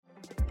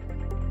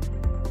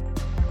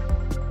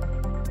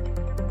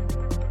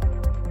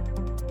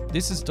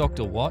This is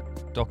Dr.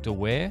 What, Dr.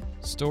 Where,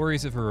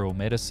 Stories of Rural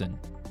Medicine.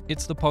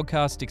 It's the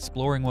podcast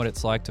exploring what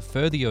it's like to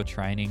further your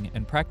training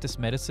and practice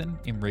medicine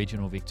in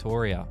regional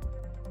Victoria.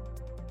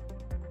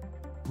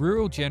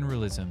 Rural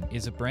generalism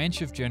is a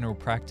branch of general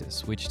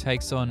practice which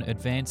takes on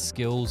advanced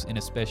skills in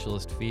a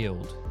specialist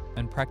field,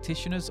 and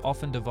practitioners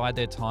often divide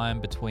their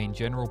time between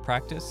general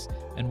practice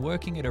and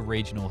working at a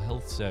regional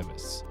health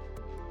service.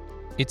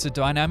 It's a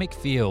dynamic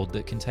field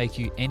that can take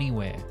you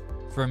anywhere,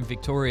 from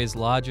Victoria's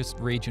largest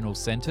regional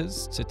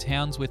centres to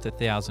towns with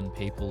 1,000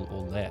 people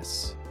or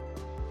less.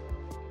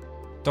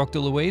 Dr.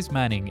 Louise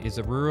Manning is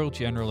a rural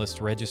generalist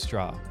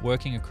registrar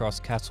working across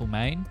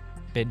Castlemaine,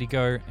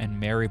 Bendigo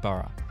and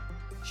Maryborough.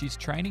 She's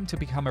training to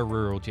become a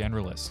rural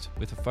generalist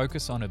with a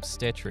focus on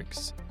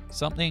obstetrics,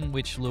 something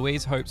which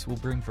Louise hopes will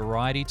bring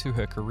variety to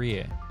her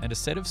career and a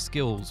set of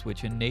skills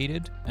which are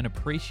needed and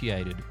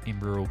appreciated in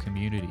rural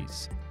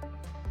communities.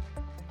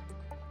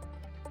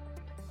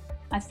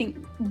 I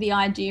think the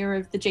idea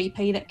of the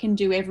GP that can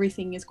do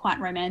everything is quite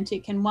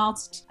romantic, and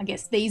whilst I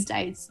guess these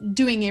days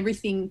doing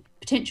everything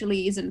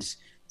potentially isn't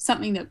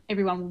something that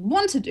everyone would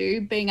want to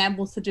do, being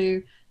able to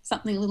do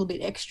something a little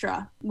bit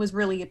extra was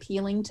really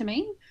appealing to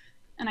me.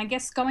 And I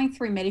guess going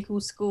through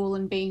medical school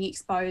and being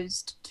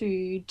exposed to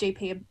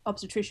GP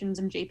obstetricians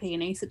and GP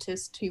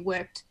anaesthetists who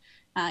worked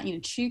in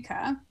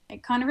Echuca,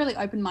 it kind of really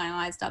opened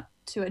my eyes up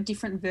to a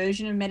different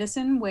version of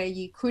medicine where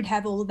you could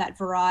have all of that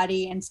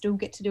variety and still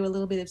get to do a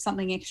little bit of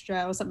something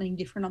extra or something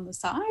different on the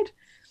side.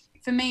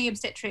 For me,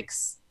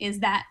 obstetrics is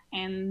that,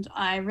 and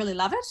I really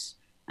love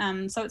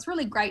it. So it's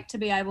really great to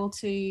be able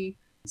to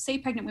see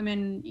pregnant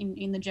women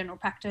in the general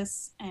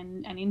practice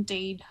and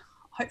indeed,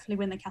 hopefully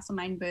when the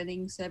Castlemaine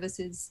birthing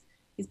services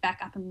is back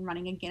up and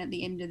running again at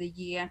the end of the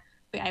year,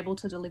 be able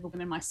to deliver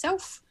women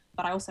myself.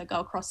 But I also go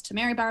across to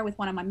Maryborough with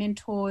one of my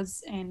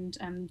mentors and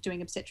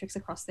doing obstetrics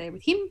across there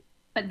with him.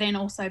 But then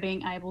also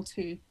being able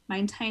to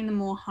maintain the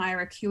more higher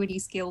acuity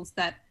skills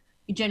that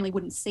you generally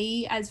wouldn't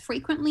see as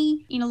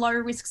frequently in a low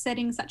risk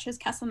setting such as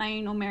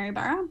Castlemaine or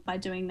Maryborough. By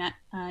doing that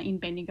in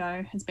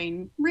Bendigo has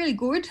been really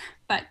good,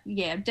 but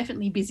yeah,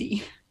 definitely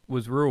busy.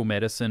 Was rural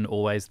medicine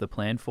always the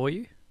plan for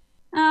you?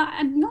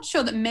 I'm not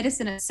sure that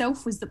medicine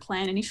itself was the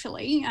plan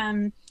initially.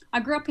 I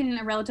grew up in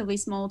a relatively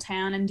small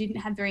town and didn't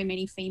have very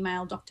many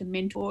female doctor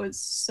mentors.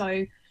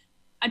 So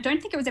I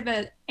don't think it was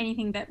ever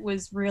anything that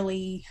was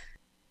really,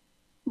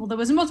 well, there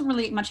wasn't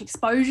really much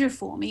exposure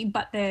for me,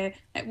 but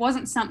it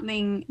wasn't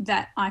something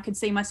that I could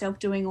see myself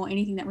doing or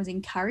anything that was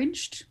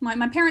encouraged.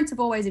 My parents have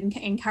always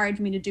encouraged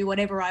me to do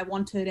whatever I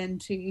wanted and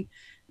to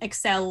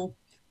excel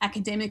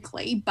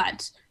academically,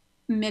 but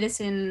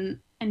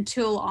medicine,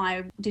 until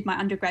I did my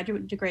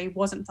undergraduate degree,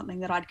 wasn't something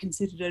that I'd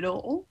considered at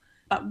all.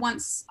 But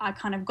once I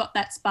kind of got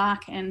that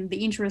spark and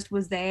the interest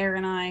was there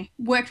and I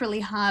worked really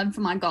hard for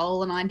my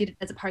goal and I did it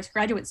as a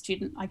postgraduate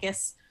student, I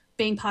guess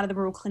being part of the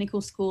rural clinical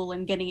school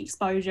and getting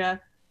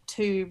exposure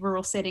to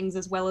rural settings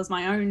as well as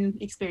my own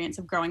experience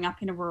of growing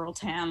up in a rural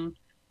town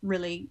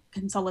really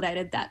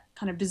consolidated that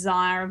kind of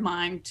desire of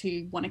mine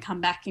to want to come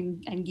back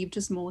and give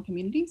to smaller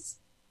communities.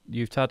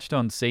 You've touched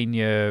on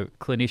senior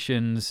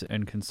clinicians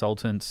and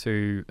consultants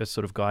who are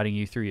sort of guiding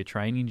you through your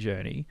training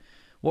journey.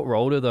 What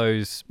role do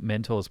those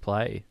mentors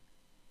play?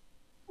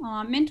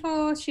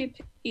 Mentorship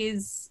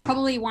is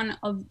probably one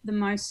of the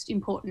most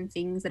important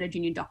things that a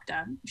junior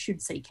doctor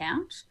should seek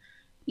out.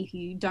 If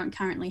you don't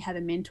currently have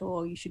a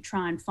mentor, you should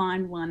try and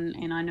find one.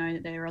 And I know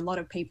that there are a lot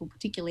of people,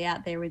 particularly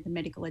out there in the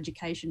medical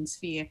education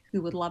sphere,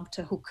 who would love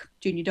to hook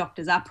junior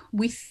doctors up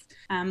with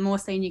more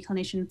senior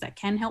clinicians that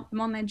can help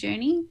them on their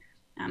journey.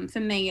 For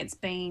me, it's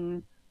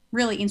been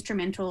really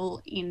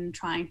instrumental in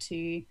trying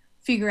to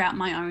figure out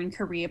my own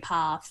career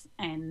path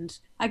and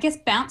I guess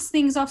bounce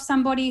things off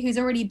somebody who's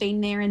already been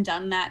there and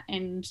done that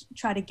and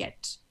try to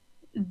get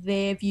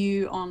their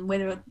view on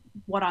whether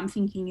what I'm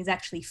thinking is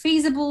actually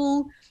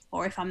feasible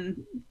or if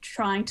I'm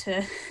trying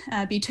to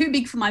be too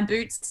big for my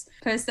boots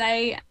per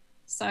se.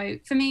 So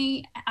for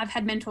me, I've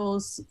had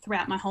mentors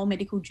throughout my whole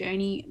medical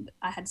journey.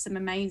 I had some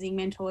amazing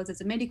mentors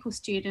as a medical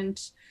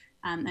student.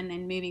 And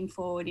then moving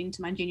forward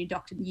into my junior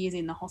doctor years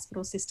in the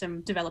hospital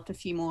system, developed a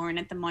few more. And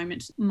at the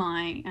moment,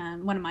 my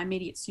one of my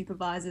immediate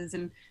supervisors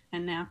and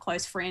now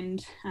close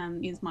friend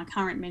is my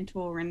current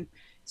mentor and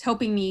is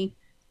helping me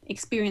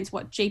experience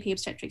what GP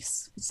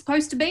obstetrics is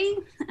supposed to be.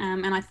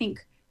 And I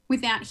think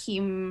without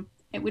him,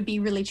 it would be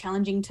really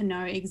challenging to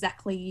know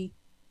exactly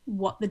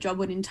what the job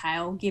would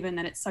entail, given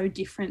that it's so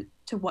different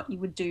to what you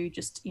would do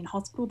just in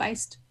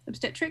hospital-based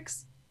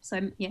obstetrics.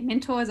 So yeah,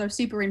 mentors are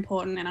super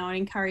important, and I would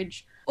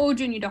encourage all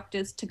junior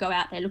doctors to go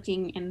out there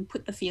looking and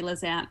put the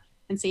feelers out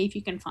and see if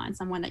you can find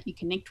someone that you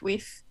connect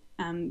with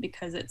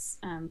because it's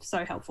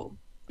so helpful.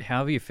 How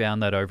have you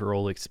found that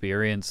overall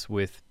experience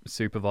with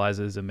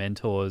supervisors and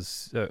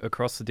mentors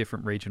across the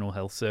different regional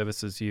health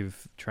services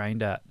you've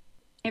trained at?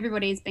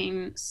 Everybody's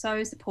been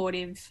so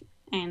supportive,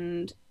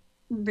 and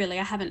really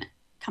I haven't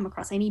come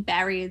across any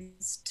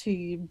barriers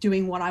to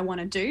doing what I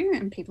want to do,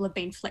 and people have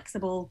been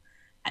flexible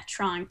at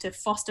trying to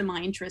foster my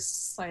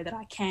interests so that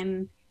I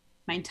can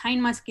maintain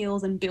my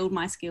skills and build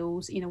my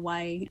skills in a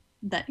way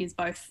that is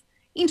both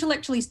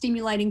intellectually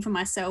stimulating for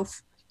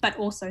myself, but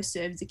also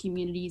serves the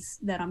communities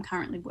that I'm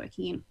currently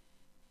working in.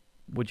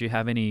 Would you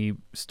have any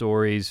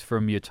stories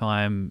from your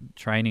time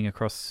training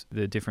across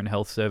the different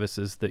health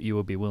services that you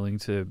would be willing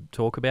to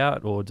talk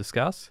about or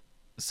discuss?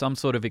 Some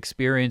sort of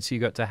experience you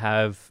got to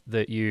have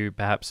that you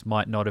perhaps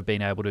might not have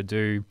been able to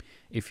do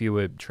if you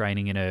were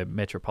training in a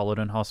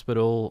metropolitan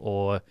hospital,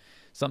 or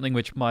something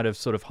which might have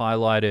sort of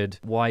highlighted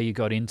why you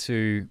got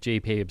into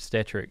GP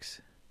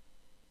obstetrics?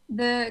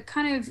 The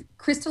kind of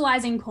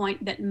crystallizing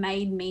point that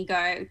made me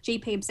go,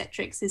 GP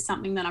obstetrics is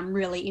something that I'm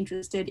really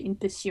interested in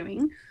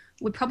pursuing,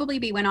 would probably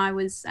be when I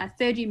was a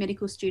third year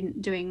medical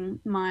student doing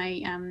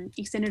my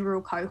extended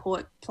rural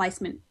cohort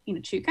placement in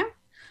Echuca.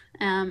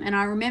 And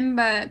I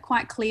remember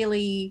quite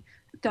clearly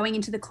going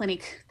into the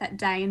clinic that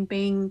day and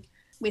being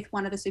with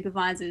one of the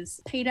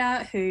supervisors,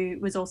 Peter, who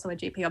was also a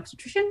GP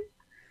obstetrician.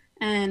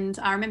 And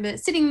I remember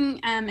sitting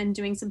and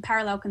doing some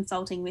parallel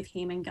consulting with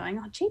him and going,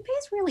 oh, GP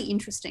is really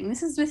interesting.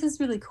 This is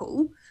really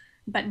cool.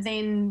 But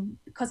then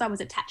because I was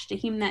attached to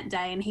him that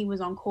day and he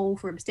was on call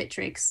for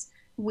obstetrics,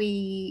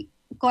 we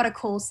got a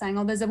call saying,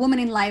 oh, there's a woman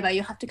in labour,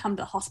 you'll have to come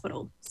to the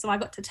hospital. So I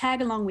got to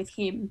tag along with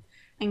him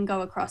and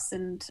go across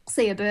and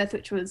see a birth,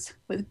 which was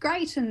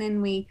great. And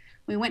then we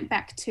went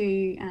back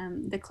to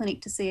the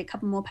clinic to see a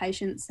couple more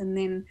patients. And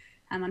then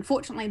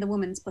unfortunately, the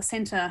woman's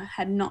placenta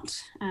had not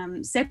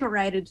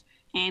separated,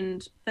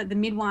 and the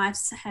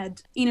midwives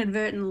had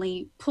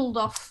inadvertently pulled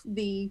off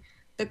the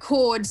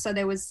cord. So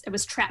it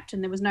was trapped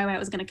and there was no way it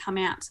was going to come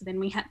out. So then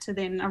we had to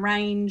then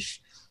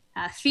arrange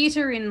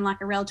theatre in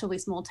like a relatively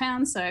small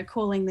town, so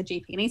calling the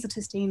GP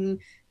anaesthetist in and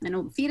then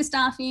all the theatre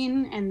staff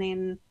in, and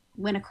then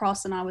went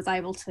across and I was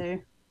able to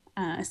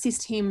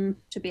assist him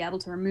to be able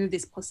to remove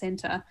this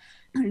placenta.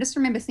 And I just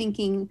remember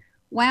thinking,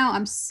 wow,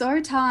 I'm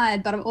so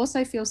tired, but I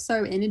also feel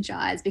so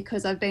energized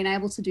because I've been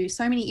able to do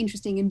so many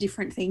interesting and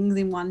different things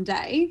in one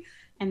day,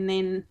 and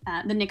then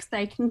the next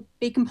day can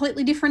be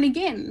completely different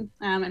again.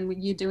 And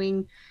you're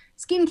doing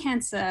skin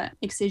cancer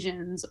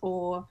excisions,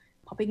 or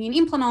popping in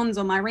implanon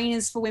or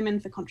Mirenas for women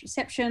for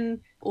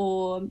contraception,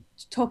 or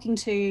talking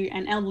to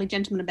an elderly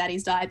gentleman about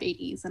his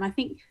diabetes. And I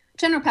think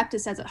general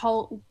practice as a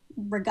whole,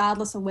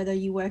 regardless of whether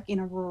you work in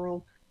a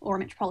rural or a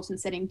metropolitan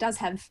setting, does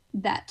have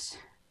that,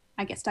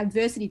 I guess,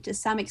 diversity to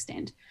some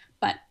extent,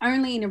 but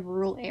only in a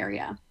rural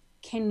area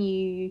can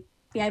you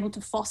be able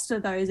to foster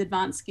those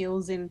advanced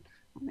skills in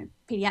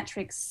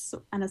pediatrics,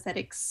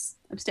 anaesthetics,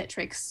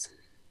 obstetrics,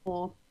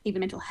 or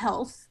even mental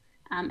health,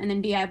 and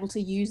then be able to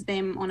use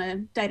them on a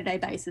day-to-day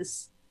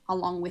basis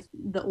along with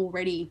the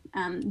already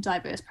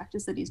diverse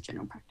practice that is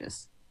general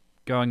practice.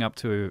 Going up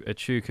to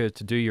Echuca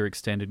to do your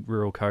extended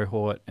rural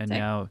cohort, and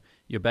now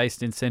you're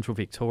based in central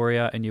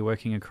Victoria and you're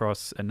working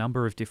across a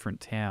number of different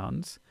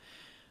towns.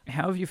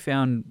 How have you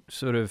found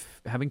sort of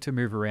having to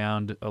move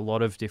around a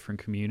lot of different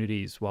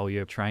communities while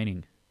you're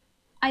training?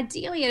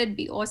 Ideally, it'd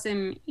be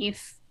awesome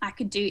if I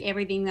could do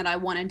everything that I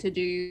wanted to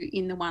do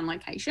in the one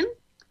location.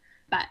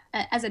 But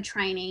as a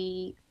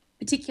trainee,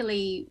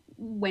 particularly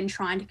when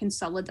trying to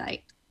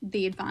consolidate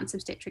the advanced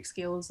obstetric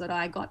skills that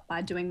I got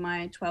by doing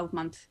my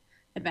 12-month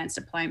advanced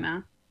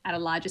diploma at a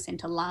larger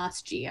centre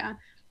last year,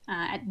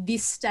 at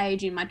this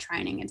stage in my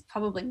training, it's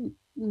probably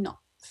not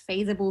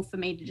feasible for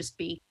me to just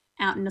be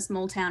out in a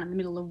small town in the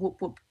middle of whoop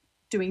whoop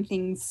doing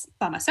things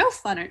by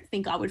myself. I don't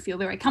think I would feel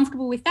very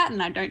comfortable with that,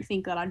 and I don't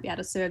think that I'd be able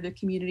to serve the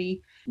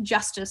community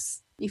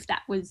justice if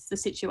that was the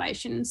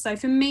situation. So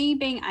for me,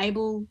 being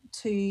able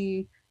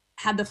to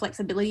have the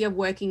flexibility of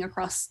working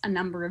across a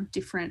number of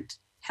different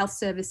health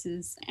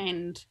services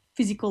and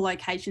physical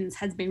locations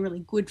has been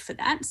really good for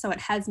that. So it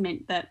has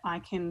meant that I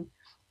can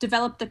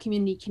develop the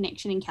community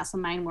connection in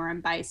Castlemaine, where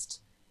I'm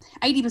based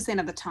 80%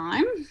 of the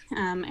time,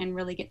 and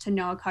really get to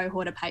know a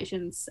cohort of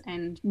patients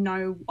and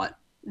know what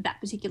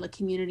that particular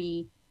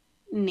community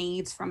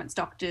needs from its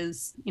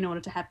doctors in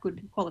order to have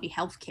good quality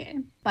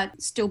healthcare, but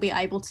still be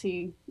able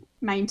to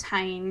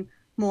maintain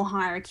more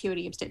higher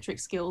acuity obstetric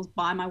skills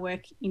by my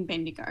work in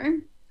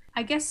Bendigo.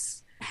 I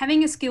guess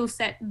having a skill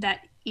set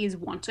that is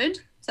wanted,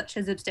 such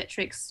as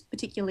obstetrics,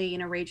 particularly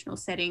in a regional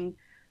setting,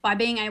 by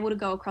being able to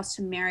go across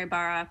to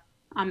Maryborough,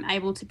 I'm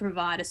able to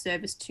provide a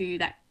service to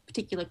that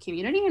particular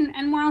community.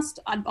 And whilst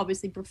I'd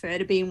obviously prefer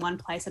to be in one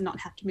place and not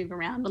have to move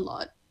around a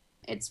lot,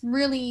 it's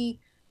really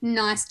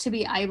nice to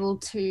be able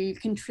to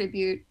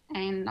contribute,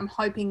 and I'm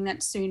hoping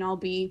that soon I'll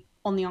be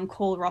on the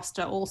on-call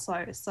roster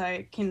also, so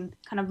it can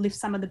kind of lift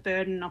some of the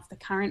burden off the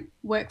current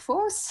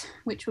workforce,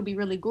 which will be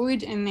really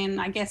good. And then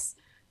I guess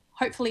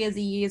hopefully as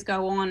the years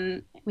go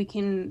on, we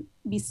can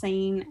be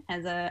seen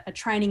as a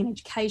training and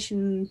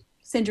education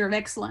centre of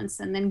excellence,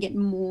 and then get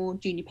more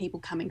junior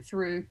people coming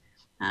through.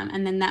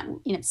 And then that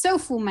in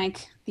itself will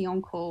make the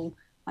on-call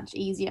much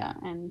easier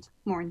and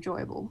more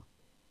enjoyable.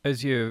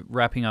 As you're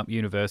wrapping up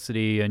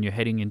university and you're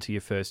heading into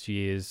your first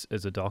years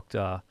as a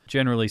doctor,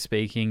 generally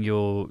speaking,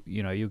 you'll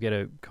get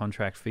a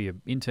contract for your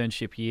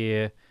internship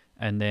year,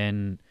 and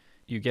then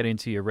you get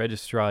into your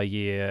registrar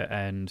year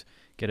and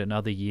get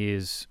another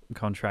year's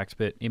contract.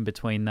 But in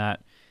between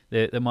that,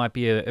 there might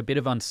be a bit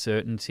of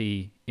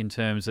uncertainty in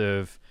terms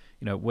of,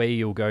 where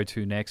you'll go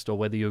to next or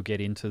whether you'll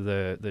get into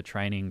the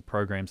training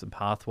programs and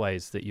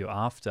pathways that you're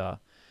after.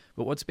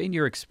 But what's been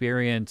your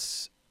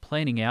experience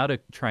planning out a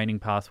training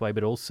pathway,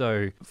 but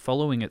also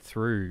following it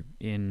through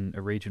in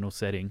a regional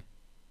setting?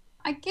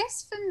 I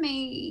guess for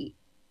me,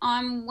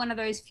 I'm one of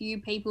those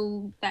few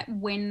people that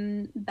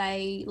when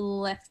they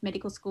left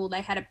medical school,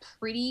 they had a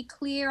pretty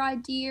clear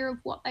idea of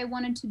what they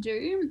wanted to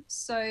do.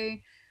 So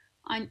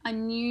I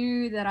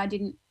knew that I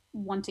didn't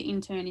want to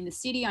intern in the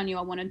city. I knew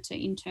I wanted to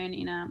intern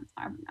in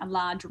a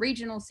large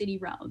regional city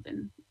rather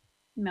than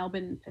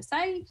Melbourne per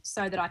se,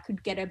 so that I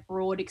could get a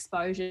broad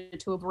exposure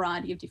to a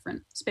variety of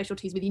different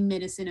specialties within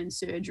medicine and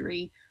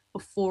surgery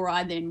before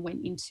I then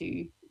went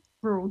into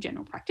rural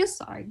general practice.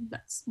 So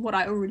that's what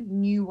I already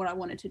knew what I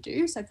wanted to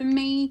do. So for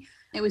me,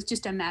 it was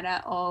just a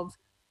matter of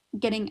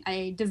getting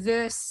a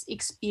diverse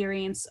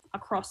experience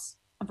across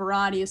a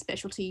variety of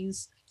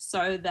specialties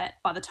so that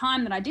by the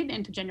time that I did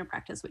enter general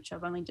practice, which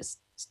I've only just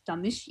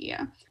done this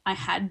year, I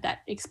had that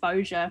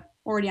exposure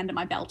already under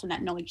my belt and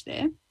that knowledge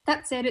there.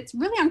 That said, it's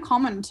really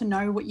uncommon to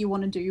know what you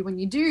want to do when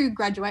you do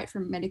graduate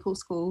from medical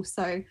school.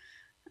 So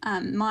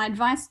my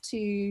advice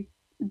to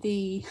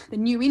the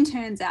new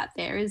interns out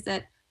there is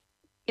that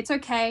it's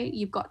okay,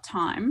 you've got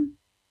time.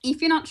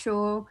 If you're not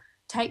sure,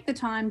 take the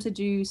time to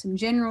do some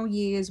general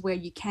years where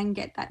you can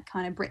get that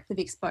kind of breadth of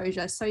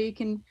exposure so you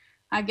can,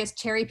 I guess,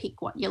 cherry pick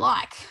what you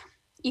like.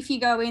 If you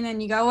go in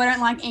and you go, I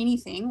don't like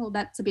anything, well,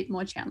 that's a bit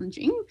more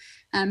challenging.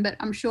 But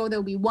I'm sure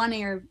there'll be one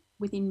area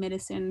within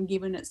medicine,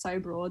 given it's so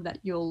broad, that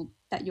you'll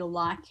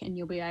like and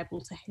you'll be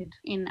able to head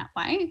in that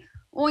way.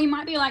 Or you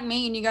might be like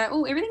me and you go,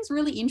 oh, everything's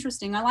really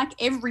interesting. I like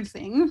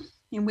everything,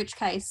 in which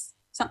case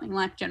something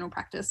like general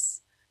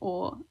practice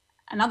or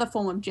another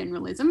form of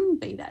generalism,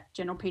 be that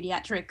general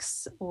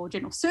pediatrics or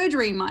general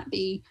surgery, might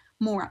be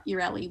more up your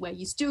alley, where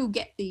you still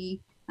get the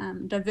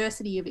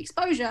diversity of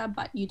exposure,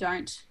 but you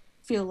don't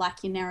feel like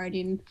you're narrowed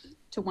in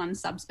to one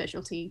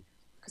subspecialty.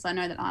 Because I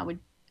know that I would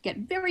get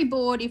very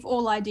bored if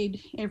all I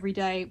did every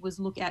day was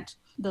look at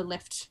the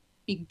left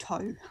big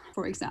toe,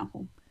 for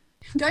example.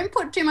 Don't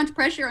put too much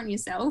pressure on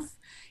yourself.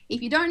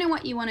 If you don't know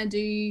what you want to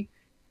do,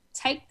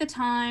 take the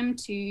time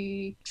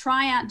to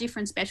try out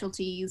different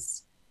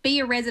specialties. Be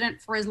a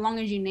resident for as long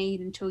as you need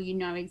until you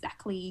know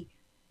exactly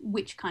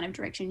which kind of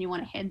direction you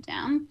want to head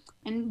down.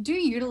 And do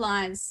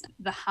utilise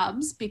the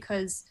hubs,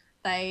 because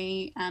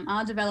they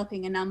are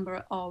developing a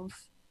number of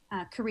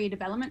career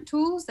development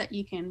tools that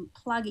you can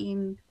plug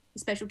in the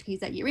specialties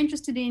that you're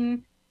interested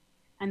in,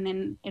 and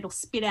then it'll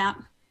spit out,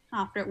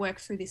 after it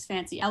works through this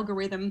fancy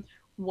algorithm,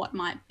 what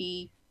might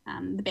be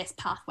the best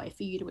pathway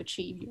for you to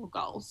achieve your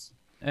goals.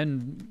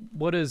 And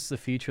what does the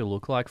future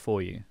look like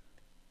for you?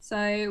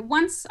 So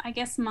once, I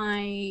guess,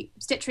 my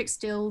obstetric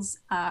skills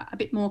are a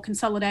bit more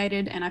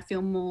consolidated and I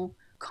feel more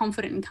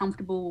confident and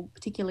comfortable,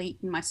 particularly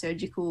in my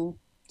surgical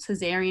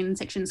cesarean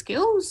section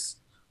skills,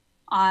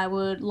 I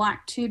would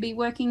like to be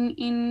working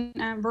in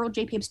rural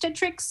GP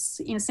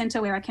obstetrics in a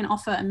centre where I can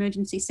offer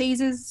emergency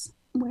Caesars,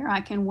 where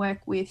I can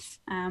work with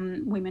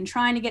women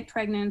trying to get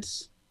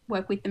pregnant,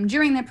 work with them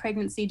during their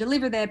pregnancy,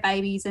 deliver their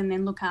babies, and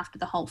then look after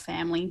the whole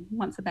family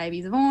once the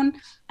babies are born,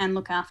 and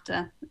look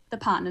after the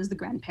partners, the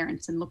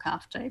grandparents, and look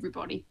after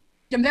everybody.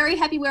 I'm very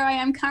happy where I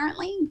am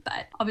currently,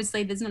 but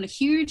obviously there's not a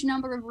huge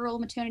number of rural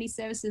maternity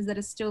services that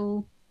are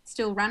still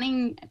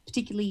running,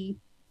 particularly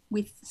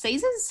with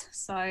Caesars.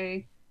 So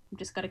I've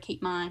just got to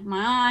keep my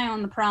eye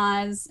on the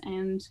prize,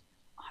 and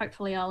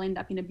hopefully I'll end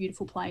up in a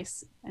beautiful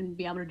place and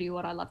be able to do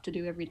what I love to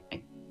do every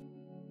day.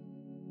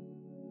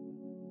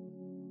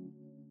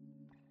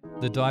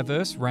 The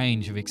diverse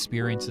range of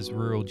experiences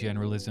rural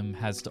generalism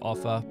has to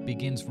offer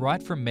begins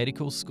right from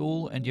medical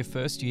school and your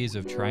first years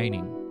of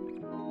training.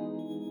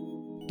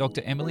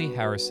 Dr. Emily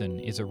Harrison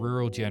is a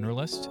rural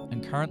generalist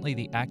and currently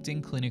the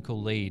acting clinical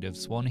lead of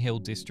Swan Hill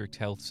District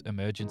Health's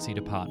emergency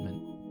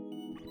department.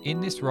 In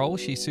this role,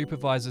 she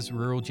supervises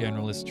rural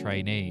generalist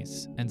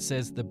trainees and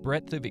says the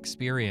breadth of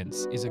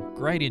experience is a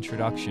great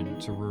introduction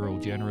to rural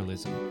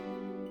generalism.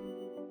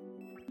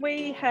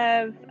 We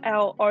have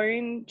our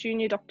own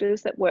junior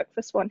doctors that work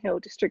for Swan Hill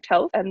District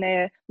Health, and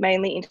they're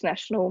mainly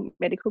international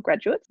medical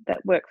graduates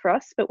that work for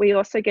us. But we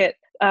also get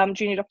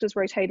junior doctors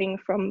rotating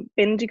from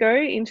Bendigo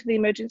into the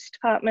emergency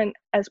department,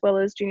 as well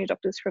as junior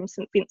doctors from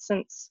St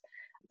Vincent's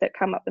that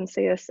come up and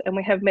see us. And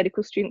we have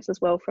medical students as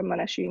well from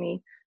Monash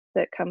Uni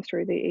that come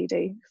through the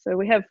ED. So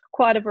we have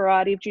quite a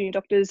variety of junior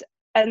doctors.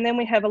 And then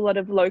we have a lot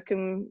of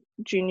locum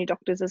junior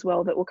doctors as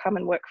well that will come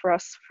and work for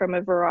us from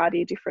a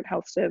variety of different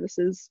health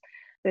services.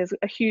 There's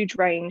a huge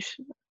range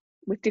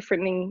with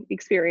differing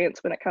experience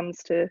when it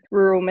comes to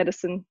rural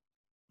medicine.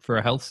 For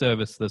a health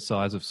service the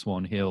size of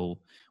Swan Hill,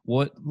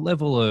 what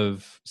level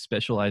of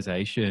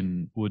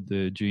specialisation would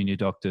the junior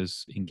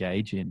doctors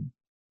engage in?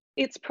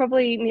 It's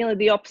probably nearly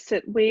the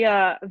opposite. We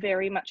are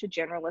very much a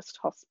generalist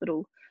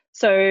hospital.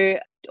 So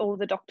all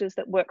the doctors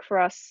that work for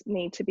us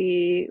need to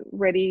be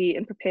ready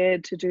and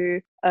prepared to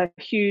do a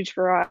huge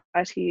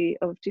variety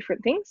of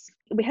different things.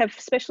 We have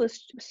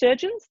specialist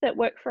surgeons that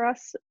work for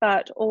us,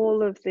 but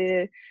all of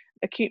the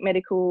acute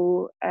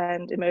medical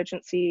and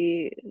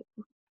emergency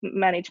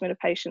management of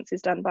patients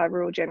is done by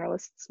rural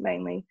generalists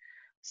mainly.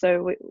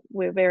 So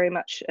we're very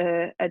much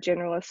a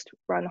generalist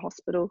run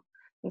hospital.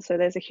 And so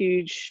there's a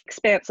huge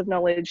expanse of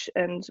knowledge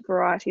and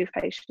variety of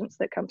patients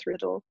that come through the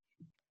door.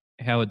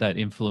 How would that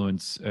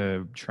influence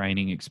a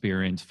training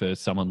experience for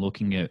someone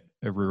looking at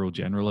a rural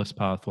generalist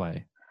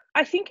pathway?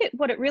 I think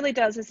what it really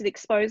does is it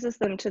exposes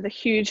them to the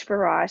huge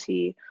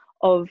variety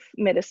of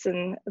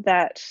medicine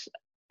that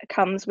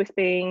comes with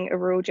being a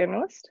rural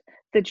generalist.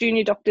 The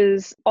junior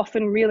doctors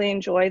often really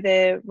enjoy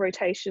their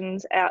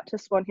rotations out to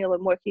Swan Hill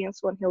and working in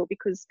Swan Hill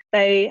because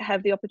they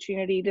have the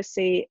opportunity to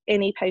see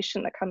any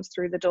patient that comes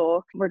through the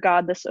door,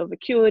 regardless of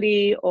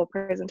acuity or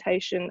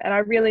presentation. And I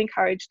really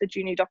encourage the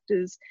junior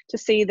doctors to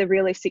see the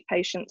really sick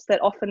patients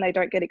that often they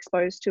don't get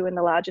exposed to in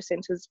the larger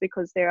centres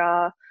because there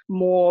are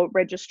more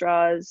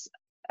registrars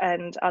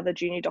and other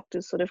junior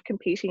doctors sort of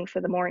competing for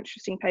the more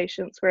interesting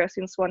patients, whereas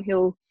in Swan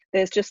Hill,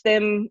 there's just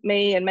them,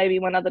 me, and maybe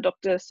one other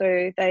doctor.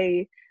 So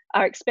they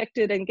are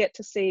expected and get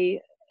to see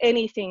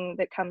anything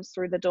that comes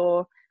through the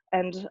door.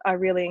 And I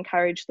really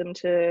encourage them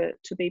to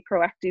be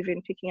proactive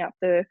in picking up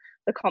the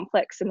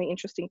complex and the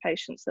interesting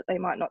patients that they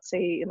might not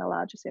see in the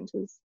larger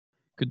centres.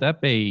 Could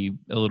that be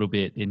a little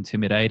bit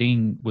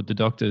intimidating? Would the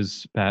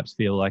doctors perhaps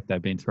feel like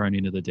they've been thrown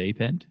into the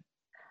deep end?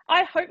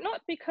 I hope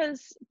not,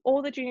 because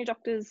all the junior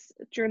doctors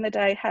during the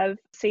day have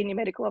senior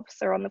medical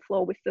officer on the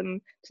floor with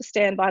them to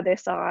stand by their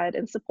side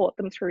and support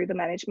them through the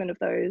management of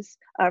those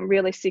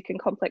really sick and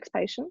complex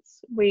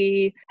patients.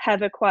 We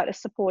have quite a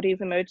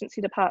supportive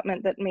emergency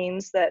department that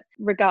means that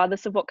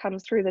regardless of what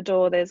comes through the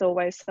door, there's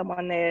always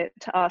someone there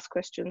to ask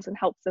questions and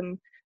help them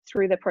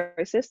through the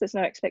process. There's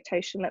no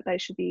expectation that they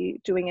should be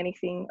doing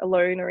anything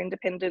alone or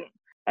independent.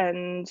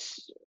 And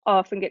I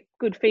often get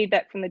good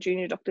feedback from the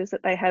junior doctors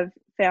that they have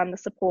found the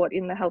support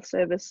in the health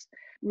service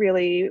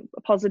really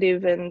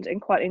positive and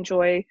quite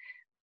enjoy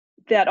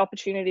that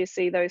opportunity to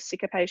see those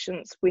sicker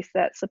patients with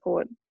that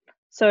support.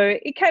 So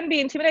it can be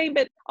intimidating,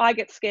 but I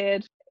get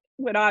scared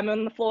when I'm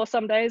on the floor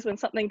some days when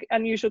something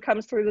unusual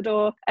comes through the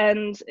door,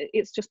 and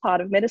it's just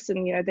part of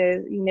medicine. You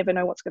never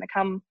know what's going to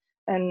come,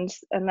 and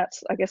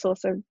that's, I guess,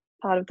 also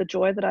part of the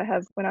joy that I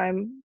have when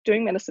I'm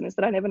doing medicine, is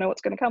that I never know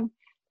what's going to come.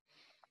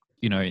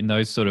 In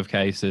those sort of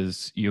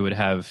cases, you would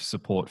have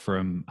support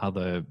from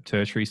other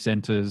tertiary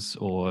centres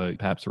or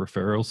perhaps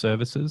referral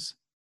services?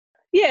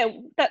 Yeah,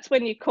 that's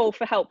when you call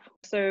for help.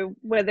 So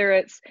whether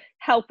it's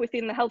help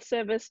within the health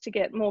service to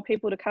get more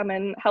people to come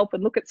and help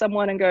and look at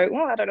someone and go,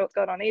 well, I don't know what's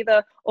going on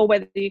either, or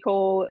whether you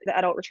call the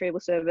adult retrieval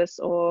service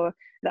or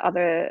the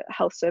other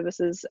health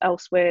services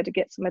elsewhere to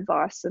get some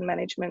advice and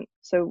management.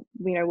 So,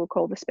 we'll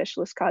call the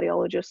specialist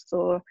cardiologists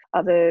or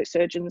other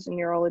surgeons and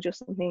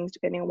neurologists and things,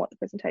 depending on what the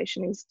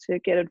presentation is, to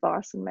get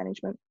advice and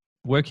management.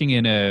 Working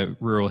in a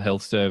rural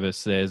health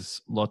service,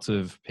 there's lots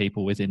of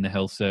people within the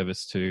health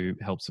service to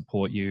help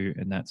support you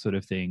and that sort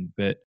of thing.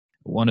 But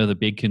one of the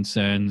big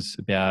concerns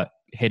about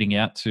heading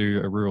out to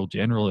a rural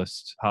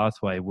generalist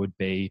pathway would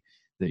be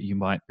that you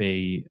might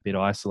be a bit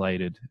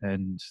isolated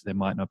and there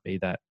might not be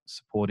that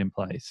support in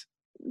place.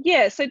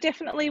 Yeah, so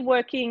definitely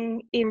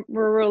working in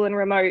rural and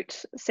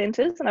remote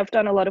centres, and I've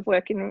done a lot of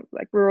work in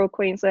like rural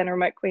Queensland,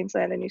 remote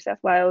Queensland and New South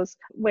Wales,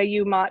 where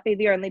you might be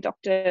the only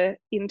doctor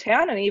in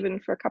town, and even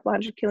for a couple of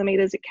 100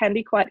 kilometres it can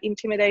be quite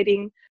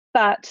intimidating.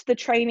 But the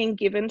training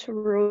given to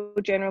rural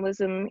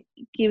generalism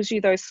gives you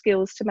those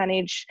skills to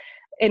manage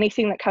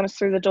anything that comes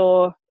through the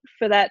door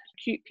for that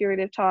acute period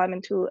of time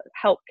until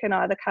help can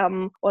either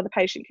come or the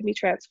patient can be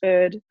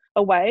transferred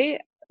away.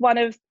 One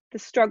of the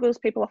struggles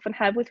people often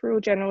have with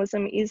rural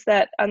generalism is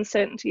that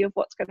uncertainty of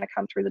what's going to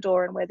come through the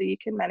door and whether you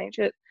can manage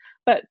it.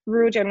 But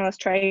rural generalist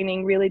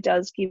training really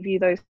does give you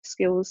those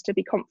skills to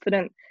be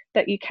confident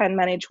that you can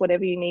manage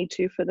whatever you need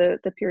to for the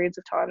periods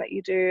of time that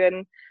you do.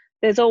 And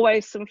there's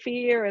always some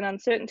fear and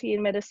uncertainty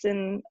in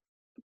medicine,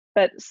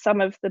 but some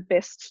of the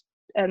best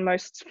and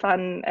most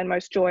fun and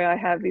most joy I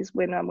have is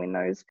when I'm in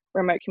those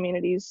remote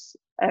communities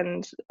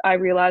and I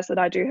realise that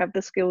I do have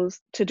the skills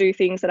to do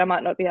things that I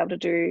might not be able to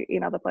do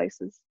in other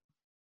places.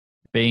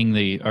 Being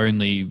the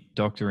only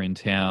doctor in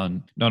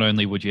town, not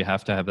only would you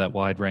have to have that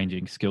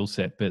wide-ranging skill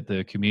set, but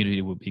the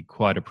community would be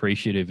quite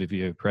appreciative of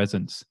your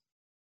presence.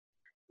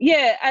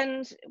 Yeah,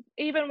 and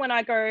even when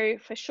I go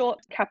for short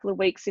couple of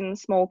weeks in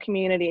small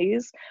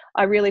communities,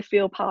 I really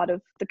feel part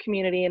of the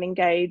community and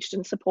engaged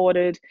and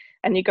supported.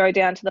 And you go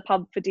down to the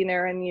pub for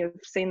dinner and you've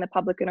seen the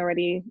publican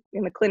already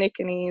in the clinic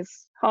and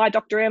he's, "Hi,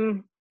 Dr.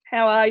 M,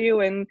 how are you?"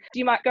 And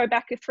you might go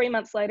back 3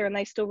 months later and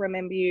they still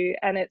remember you.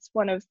 And it's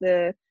one of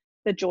the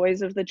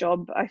joys of the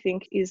job, I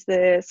think, is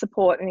the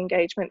support and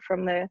engagement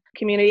from the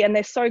community. And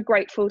they're so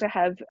grateful to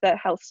have that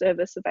health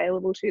service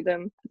available to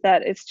them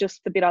that it's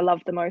just the bit I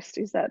love the most,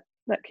 is that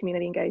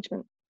community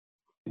engagement.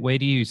 Where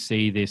do you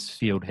see this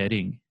field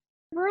heading?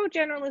 Rural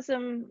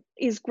generalism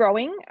is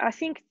growing. I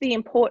think the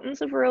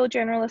importance of rural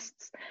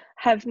generalists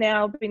have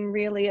now been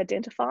really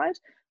identified.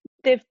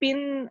 They've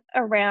been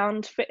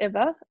around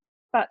forever,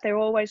 but they're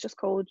always just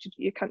called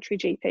your country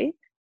GP.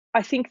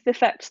 I think the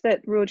fact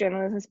that rural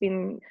generalism has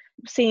been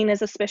seen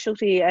as a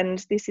specialty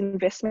and this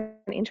investment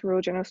into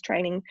rural generalist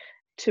training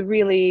to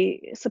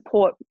really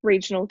support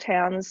regional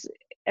towns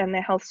and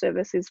their health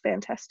service is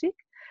fantastic.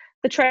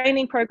 The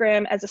training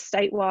program as a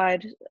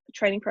statewide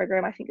training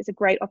program, I think, is a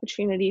great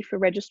opportunity for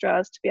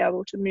registrars to be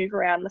able to move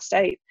around the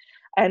state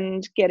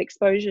and get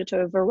exposure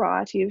to a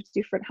variety of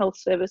different health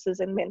services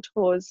and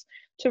mentors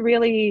to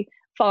really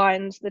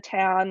find the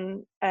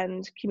town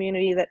and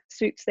community that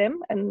suits them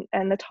and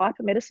the type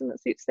of medicine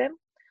that suits them.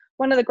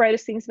 One of the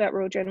greatest things about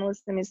rural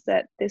generalism is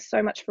that there's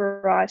so much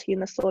variety in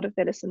the sort of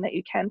medicine that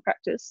you can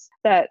practice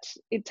that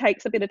it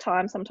takes a bit of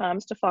time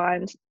sometimes to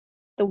find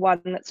the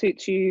one that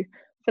suits you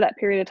for that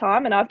period of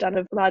time. And I've done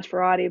a large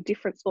variety of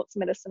different sorts of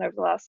medicine over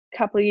the last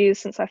couple of years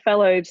since I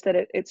fellowed, that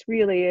it's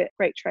really a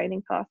great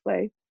training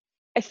pathway.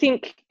 I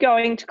think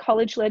going to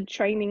college-led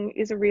training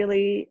is a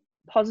really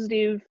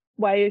positive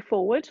way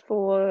forward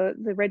for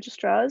the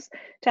registrars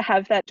to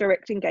have that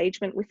direct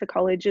engagement with the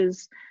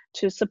colleges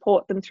to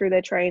support them through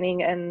their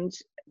training and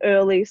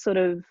early sort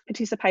of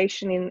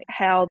participation in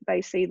how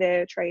they see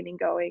their training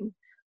going.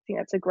 I think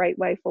that's a great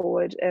way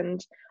forward.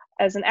 And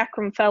as an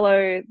ACRRM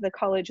fellow, the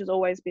college has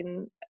always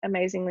been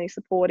amazingly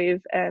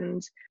supportive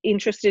and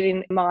interested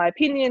in my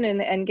opinion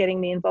and getting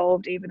me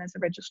involved even as a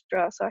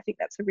registrar. So I think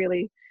that's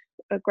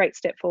a great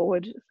step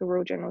forward for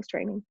rural generalist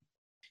training.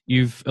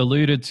 You've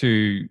alluded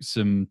to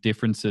some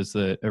differences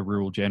that a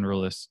rural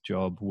generalist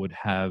job would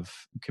have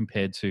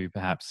compared to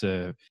perhaps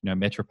a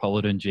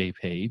metropolitan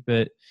GP,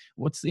 but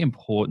what's the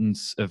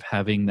importance of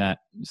having that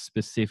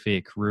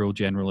specific rural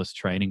generalist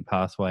training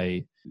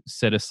pathway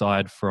set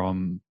aside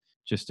from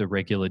just a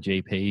regular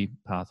GP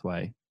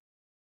pathway?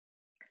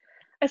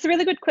 It's a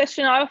really good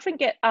question. I often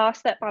get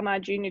asked that by my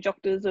junior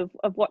doctors of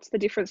what's the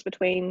difference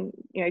between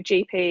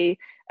GP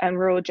and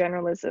rural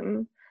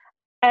generalism.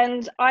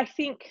 And I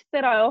think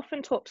that I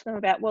often talk to them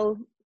about, well,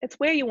 it's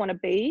where you want to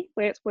be,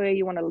 it's where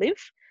you want to live,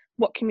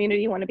 what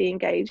community you want to be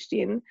engaged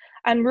in.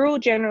 And rural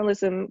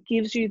generalism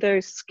gives you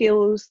those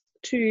skills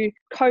to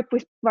cope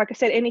with, like I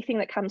said, anything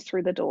that comes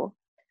through the door.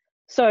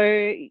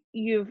 So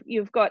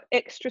you've got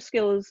extra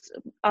skills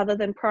other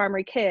than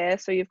primary care.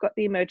 So you've got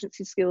the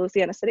emergency skills,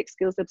 the anaesthetic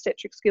skills, the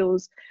obstetric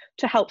skills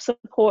to help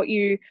support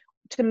you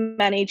to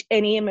manage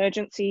any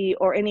emergency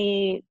or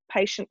any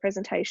patient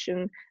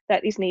presentation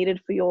that is needed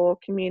for your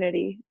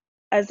community,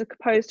 as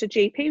opposed to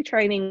GP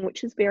training,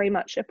 which is very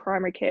much a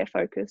primary care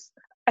focus.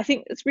 I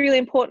think it's really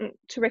important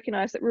to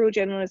recognise that rural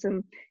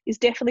generalism is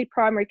definitely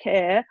primary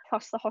care,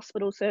 plus the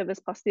hospital service,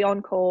 plus the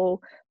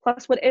on-call,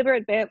 plus whatever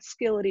advanced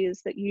skill it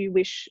is that you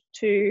wish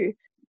to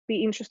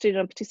be interested in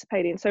and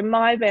participate in. So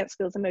my advanced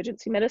skill is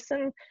emergency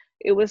medicine.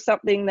 It was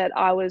something that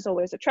I was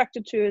always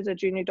attracted to as a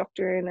junior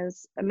doctor and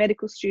as a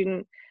medical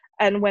student.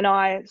 And when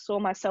I saw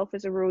myself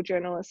as a rural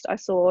generalist, I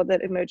saw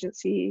that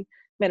emergency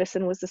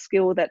medicine was the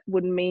skill that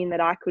would mean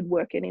that I could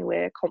work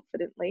anywhere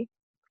confidently.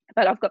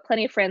 But I've got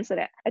plenty of friends that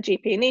are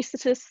GP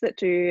anaesthetists that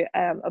do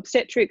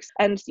obstetrics,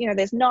 and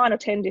there's 9 or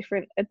 10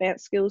 different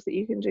advanced skills that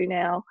you can do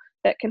now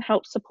that can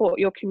help support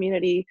your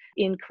community,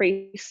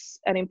 increase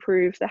and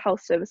improve the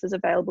health services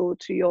available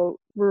to your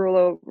rural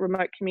or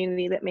remote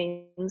community. That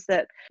means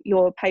that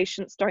your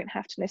patients don't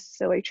have to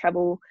necessarily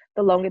travel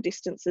the longer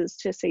distances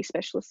to see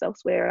specialists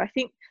elsewhere. And I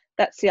think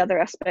that's the other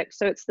aspect.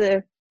 So it's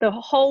the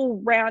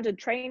whole rounded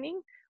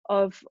training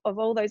of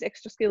all those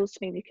extra skills to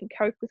mean you can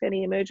cope with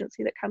any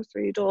emergency that comes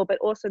through your door, but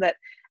also that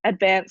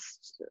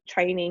advanced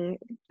training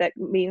that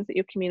means that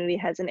your community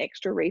has an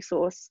extra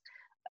resource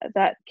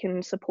that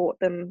can support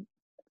them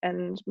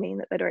and mean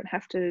that they don't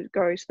have to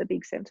go to the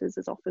big centres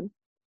as often.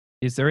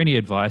 Is there any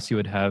advice you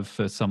would have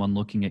for someone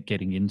looking at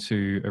getting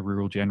into a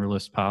rural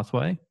generalist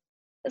pathway?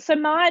 So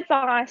my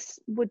advice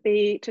would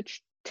be to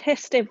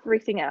test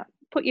everything out.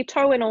 Put your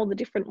toe in all the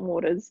different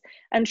waters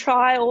and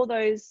try all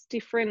those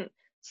different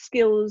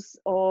skills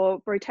or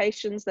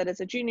rotations that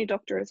as a junior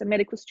doctor, as a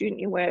medical student,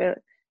 you were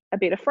a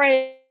bit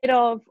afraid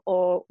of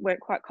or weren't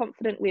quite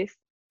confident with.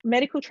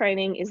 Medical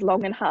training is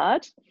long and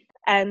hard,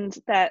 and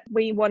that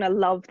we want to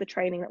love the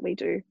training that we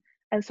do.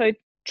 And so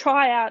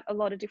try out a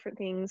lot of different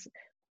things,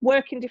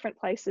 work in different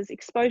places,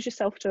 expose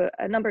yourself to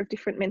a number of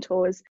different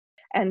mentors,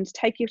 and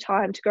take your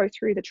time to go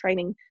through the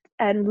training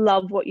and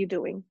love what you're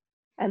doing.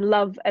 And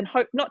love and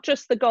hope, not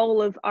just the goal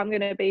of I'm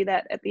going to be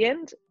that at the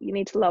end. You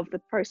need to love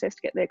the process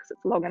to get there because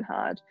it's long and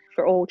hard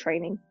for all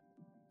training.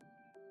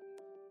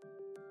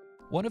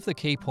 One of the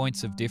key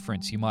points of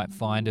difference you might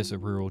find as a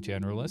rural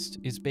generalist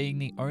is being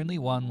the only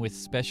one with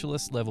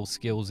specialist level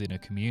skills in a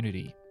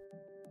community.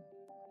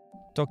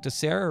 Dr.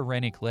 Sarah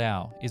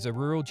Rennick-Lau is a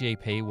rural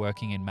GP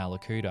working in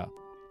Mallacoota.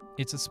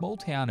 It's a small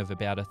town of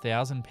about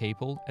 1,000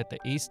 people at the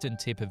eastern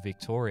tip of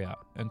Victoria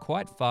and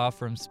quite far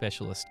from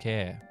specialist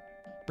care.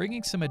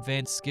 Bringing some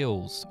advanced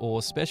skills or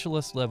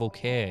specialist level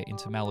care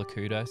into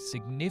Mallacoota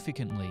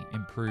significantly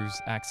improves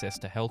access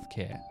to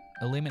healthcare,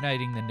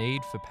 eliminating the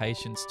need for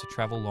patients to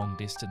travel long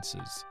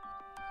distances.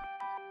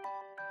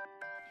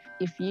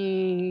 If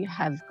you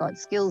have got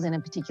skills in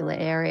a particular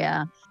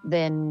area,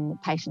 then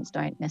patients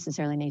don't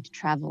necessarily need to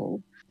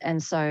travel.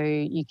 And so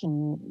you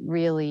can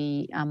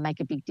really make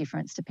a big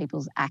difference to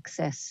people's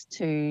access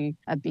to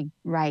a big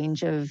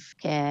range of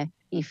care.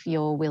 if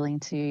you're willing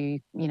to,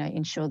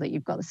 ensure that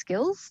you've got the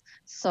skills.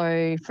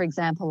 So, for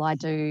example, I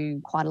do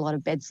quite a lot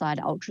of bedside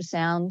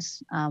ultrasound,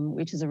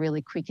 which is a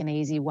really quick and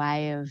easy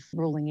way of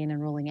ruling in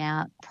and ruling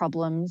out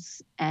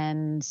problems.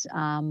 And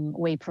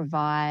we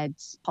provide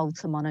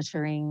Holter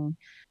monitoring,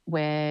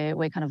 where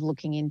we're kind of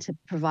looking into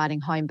providing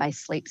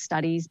home-based sleep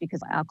studies,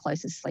 because our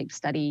closest sleep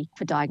study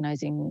for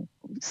diagnosing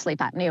sleep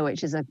apnea,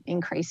 which is an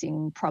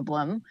increasing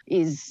problem,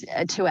 is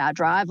a 2-hour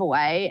drive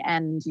away,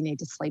 and you need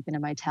to sleep in a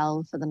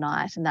motel for the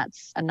night. And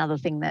that's another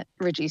thing that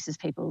reduces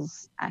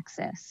people's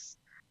access.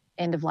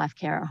 End-of-life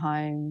care at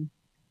home.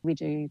 We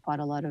do quite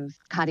a lot of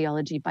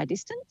cardiology by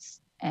distance.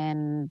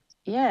 And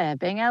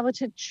being able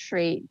to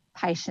treat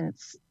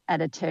patients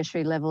at a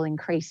tertiary level,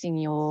 increasing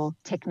your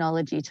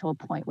technology to a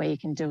point where you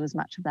can do as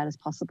much of that as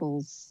possible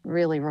is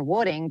really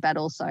rewarding, but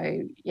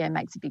also,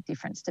 makes a big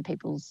difference to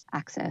people's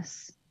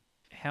access.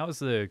 How has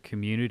the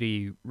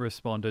community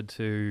responded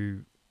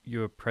to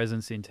your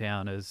presence in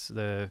town as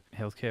the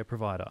healthcare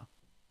provider?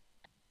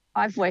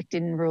 I've worked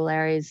in rural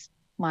areas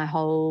my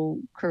whole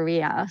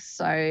career,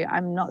 so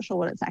I'm not sure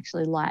what it's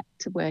actually like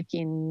to work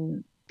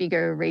in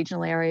bigger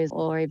regional areas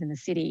or even the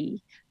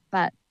city,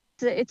 but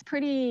it's a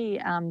pretty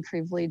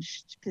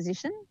privileged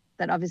position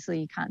that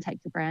obviously you can't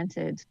take for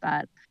granted,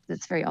 but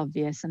it's very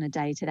obvious on a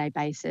day-to-day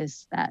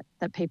basis that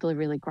people are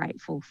really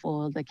grateful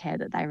for the care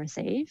that they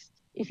receive.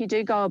 If you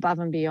do go above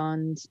and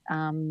beyond,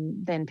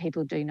 then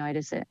people do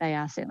notice it. They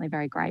are certainly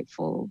very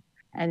grateful.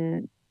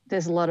 And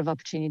there's a lot of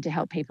opportunity to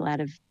help people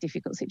out of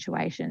difficult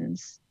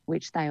situations,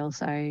 which they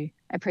also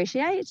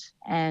appreciate.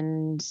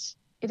 And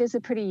it is a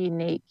pretty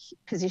unique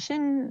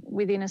position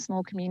within a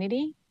small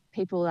community.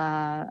 People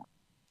are,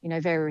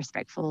 very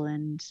respectful,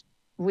 and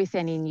with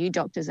any new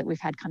doctors that we've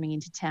had coming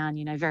into town,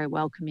 very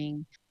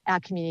welcoming. Our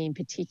community in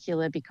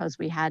particular, because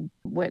we had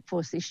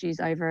workforce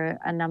issues over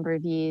a number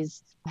of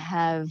years,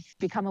 have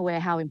become aware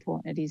how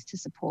important it is to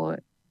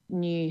support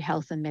new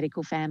health and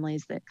medical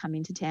families that come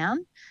into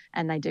town,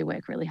 and they do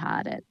work really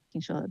hard at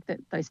making sure that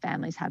those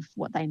families have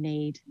what they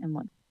need and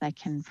what they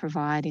can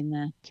provide in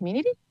the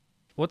community.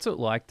 What's it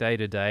like day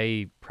to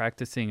day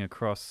practicing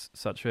across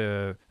such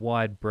a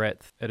wide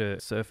breadth at a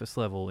surface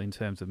level in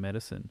terms of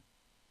medicine?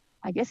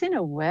 I guess in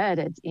a word,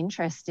 it's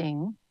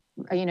interesting.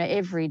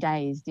 Every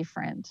day is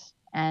different.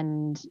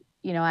 And,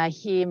 I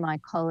hear my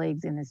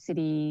colleagues in the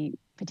city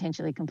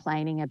potentially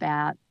complaining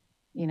about,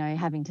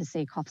 having to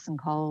see coughs and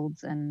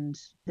colds, and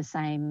the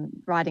same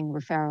writing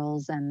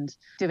referrals and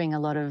doing a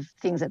lot of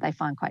things that they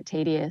find quite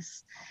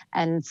tedious.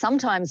 And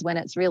sometimes when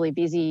it's really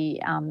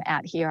busy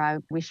out here, I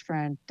wish for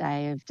a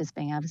day of just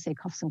being able to see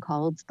coughs and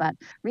colds, but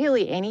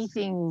really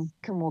anything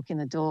can walk in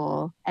the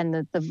door, and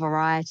the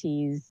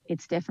variety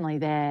it's definitely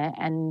there.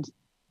 And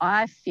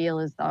I feel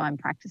as though I'm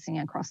practicing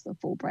across the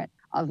full breadth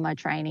of my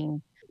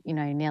training,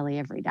 nearly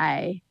every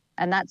day.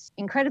 And that's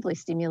incredibly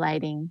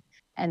stimulating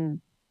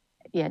and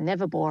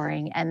never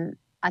boring. And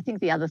I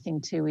think the other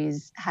thing too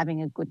is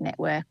having a good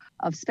network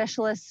of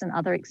specialists and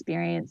other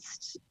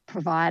experienced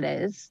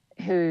providers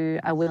who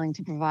are willing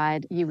to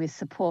provide you with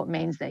support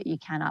means that you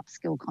can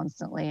upskill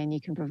constantly and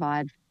you can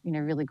provide,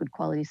 really good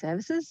quality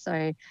services.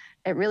 So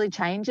it really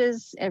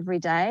changes every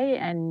day,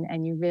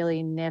 and you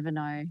really never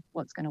know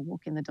what's going to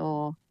walk in the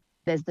door.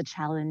 There's the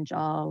challenge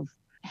of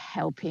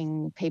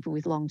helping people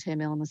with long-term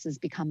illnesses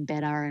become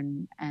better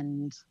and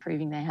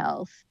improving their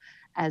health,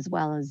 as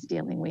well as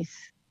dealing with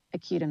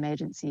acute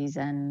emergencies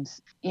and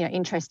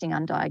interesting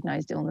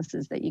undiagnosed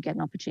illnesses that you get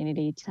an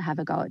opportunity to have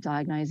a go at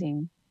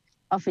diagnosing,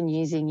 often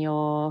using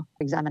your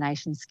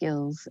examination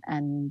skills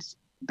and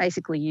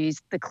basically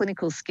use the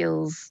clinical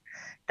skills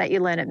that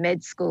you learn at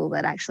med school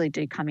that actually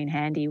do come in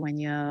handy when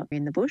you're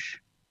in the bush.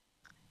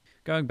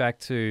 Going back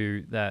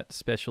to that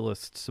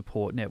specialist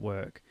support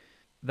network,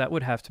 that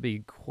would have to be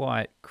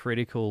quite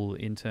critical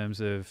in terms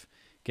of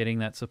getting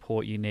that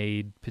support you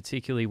need,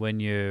 particularly when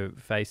you're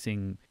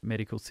facing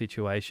medical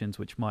situations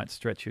which might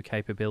stretch your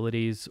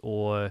capabilities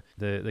or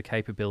the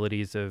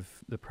capabilities of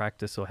the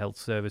practice or health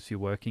service you're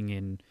working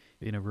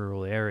in a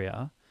rural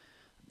area.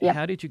 Yep.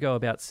 How did you go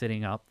about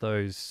setting up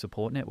those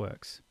support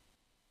networks?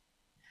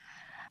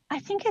 I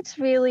think it's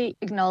really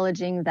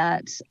acknowledging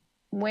that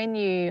when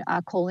you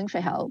are calling for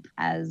help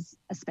as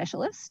a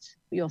specialist,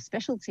 your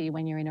specialty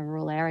when you're in a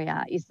rural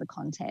area is the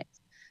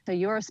context. So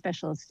you're a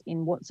specialist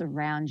in what's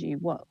around you.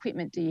 What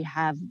equipment do you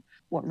have?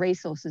 What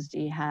resources do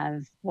you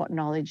have? What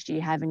knowledge do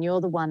you have? And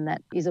you're the one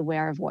that is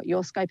aware of what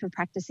your scope of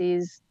practice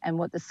is and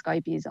what the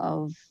scope is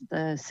of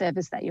the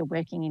service that you're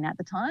working in at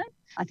the time.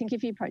 I think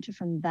if you approach it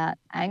from that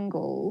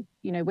angle,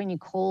 when you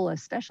call a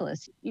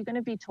specialist, you're going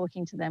to be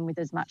talking to them with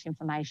as much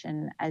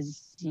information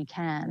as you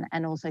can,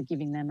 and also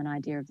giving them an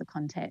idea of the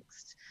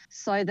context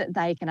so that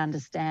they can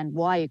understand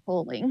why you're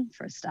calling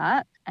for a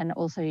start, and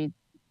also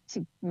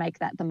to make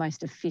that the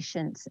most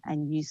efficient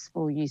and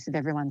useful use of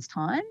everyone's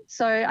time.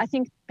 So I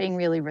think being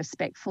really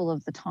respectful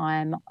of the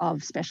time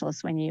of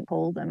specialists when you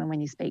call them and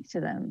when you speak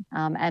to them,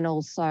 and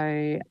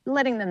also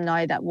letting them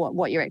know that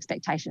what your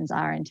expectations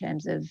are in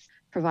terms of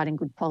providing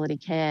good quality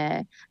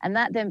care. And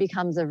that then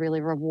becomes a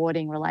really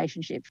rewarding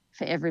relationship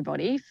for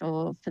everybody,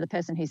 for the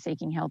person who's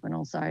seeking help and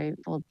also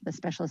for the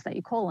specialist that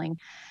you're calling.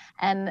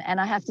 And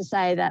I have to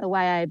say that the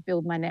way I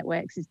build my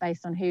networks is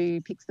based on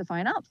who picks the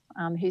phone up,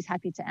 who's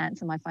happy to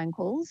answer my phone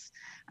calls.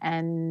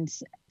 And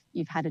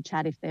you've had a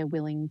chat, if they're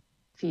willing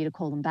for you to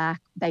call them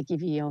back, they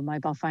give you your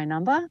mobile phone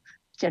number.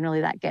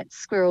 Generally, that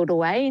gets squirreled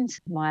away into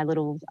my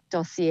little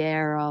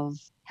dossier of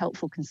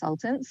helpful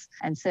consultants.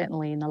 And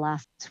certainly in the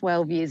last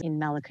 12 years in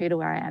Mallacoota,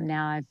 where I am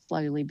now, I'm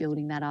slowly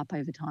building that up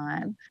over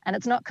time. And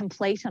it's not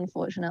complete,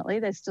 unfortunately.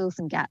 There's still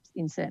some gaps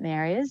in certain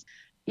areas.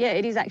 Yeah,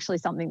 it is actually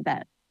something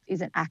that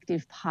is an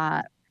active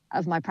part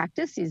of my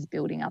practice, is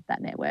building up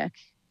that network.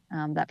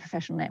 That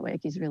professional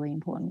network is really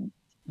important.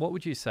 What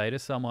would you say to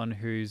someone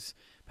who's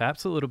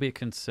perhaps a little bit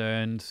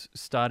concerned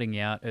starting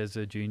out as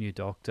a junior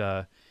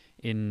doctor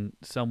in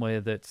somewhere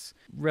that's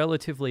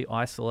relatively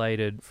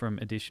isolated from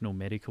additional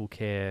medical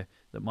care,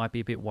 that might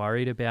be a bit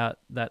worried about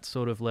that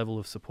sort of level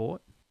of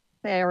support?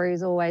 There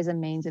is always a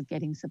means of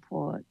getting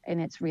support, and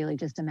it's really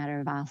just a matter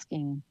of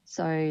asking.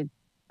 So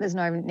there's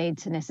no need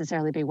to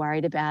necessarily be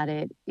worried about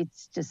it.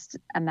 It's just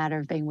a matter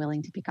of being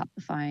willing to pick up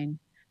the phone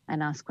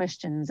and ask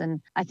questions.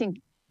 And I think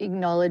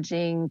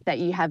acknowledging that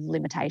you have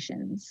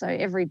limitations. So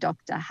every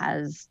doctor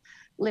has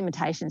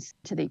limitations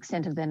to the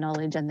extent of their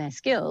knowledge and their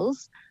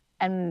skills.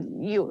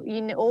 And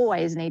you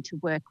always need to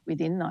work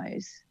within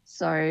those.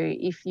 So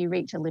if you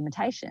reach a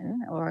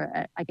limitation,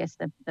 or I guess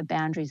the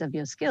boundaries of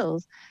your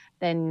skills,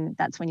 then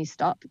that's when you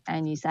stop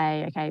and you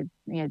say, okay,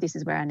 this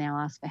is where I now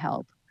ask for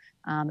help,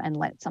 and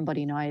let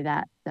somebody know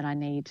that I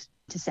need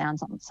to sound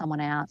someone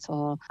out.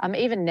 Or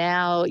even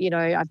now,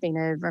 I've been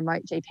a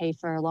remote GP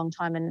for a long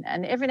time,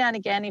 and every now and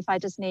again, if I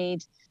just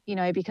need,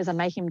 because I'm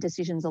making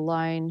decisions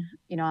alone,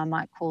 I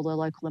might call the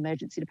local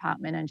emergency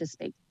department and just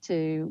speak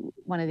to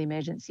one of the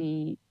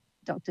emergency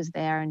doctors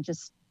there and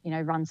just,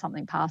 run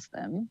something past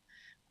them.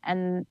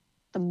 And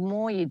the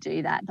more you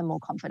do that, the more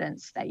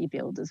confidence that you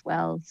build as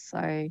well. So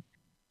I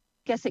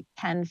guess it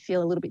can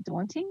feel a little bit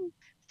daunting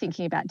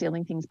thinking about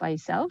dealing things by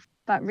yourself,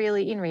 but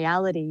really in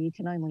reality, you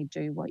can only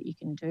do what you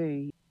can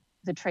do.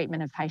 The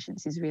treatment of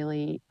patients is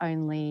really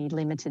only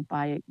limited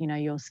by,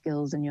 your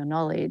skills and your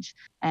knowledge.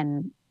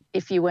 And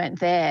if you weren't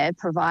there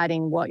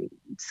providing what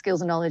skills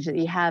and knowledge that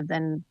you have,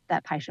 then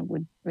that patient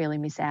would really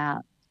miss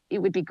out.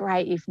 It would be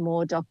great if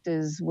more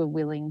doctors were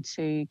willing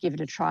to give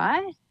it a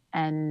try,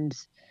 and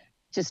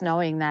just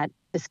knowing that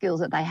the skills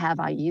that they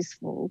have are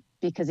useful,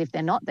 because if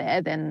they're not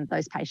there, then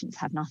those patients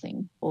have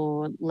nothing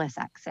or less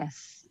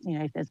access.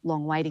 If there's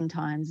long waiting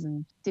times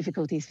and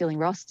difficulties filling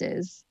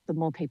rosters, the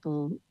more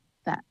people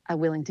that are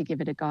willing to give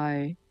it a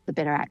go, the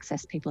better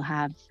access people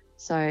have.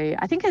 So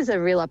I think there's a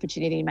real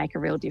opportunity to make a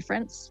real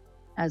difference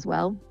as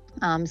well.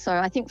 So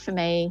I think for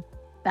me,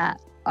 that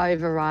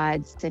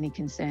overrides any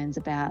concerns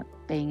about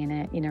being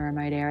in a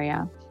remote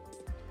area.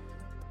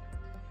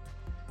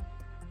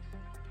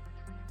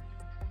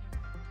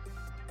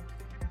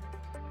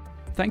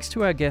 Thanks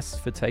to our guests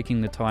for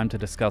taking the time to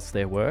discuss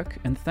their work,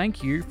 and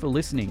thank you for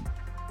listening.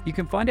 You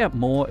can find out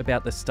more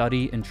about the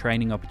study and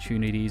training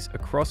opportunities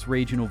across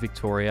regional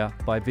Victoria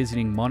by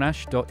visiting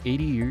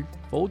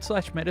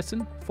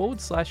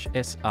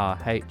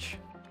monash.edu/medicine/SRH.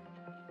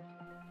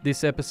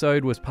 This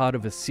episode was part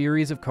of a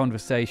series of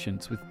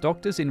conversations with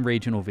doctors in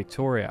regional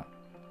Victoria.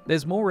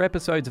 There's more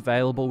episodes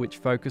available which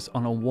focus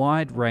on a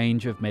wide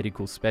range of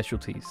medical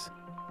specialties.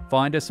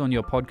 Find us on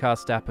your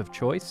podcast app of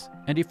choice,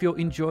 and if you're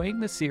enjoying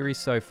the series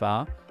so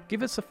far,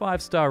 give us a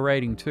 5-star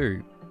rating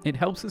too. It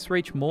helps us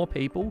reach more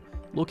people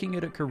looking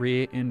at a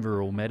career in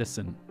rural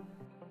medicine.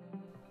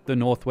 The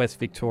Northwest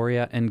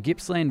Victoria and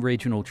Gippsland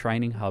Regional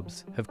Training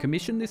Hubs have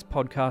commissioned this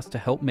podcast to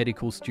help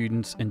medical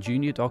students and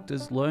junior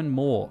doctors learn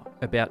more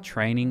about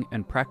training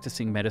and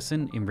practicing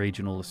medicine in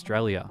regional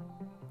Australia.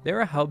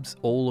 There are hubs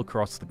all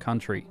across the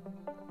country.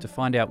 To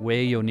find out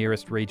where your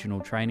nearest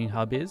regional training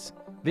hub is,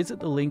 visit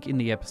the link in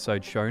the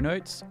episode show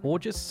notes or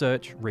just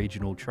search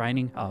Regional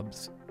Training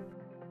Hubs.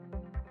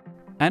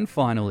 And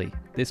finally,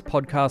 this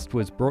podcast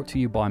was brought to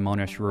you by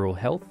Monash Rural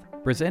Health,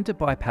 presented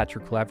by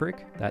Patrick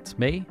Laverick, that's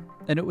me,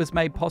 and it was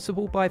made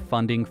possible by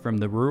funding from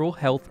the Rural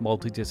Health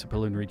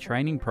Multidisciplinary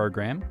Training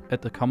Program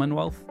at the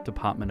Commonwealth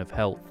Department of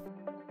Health.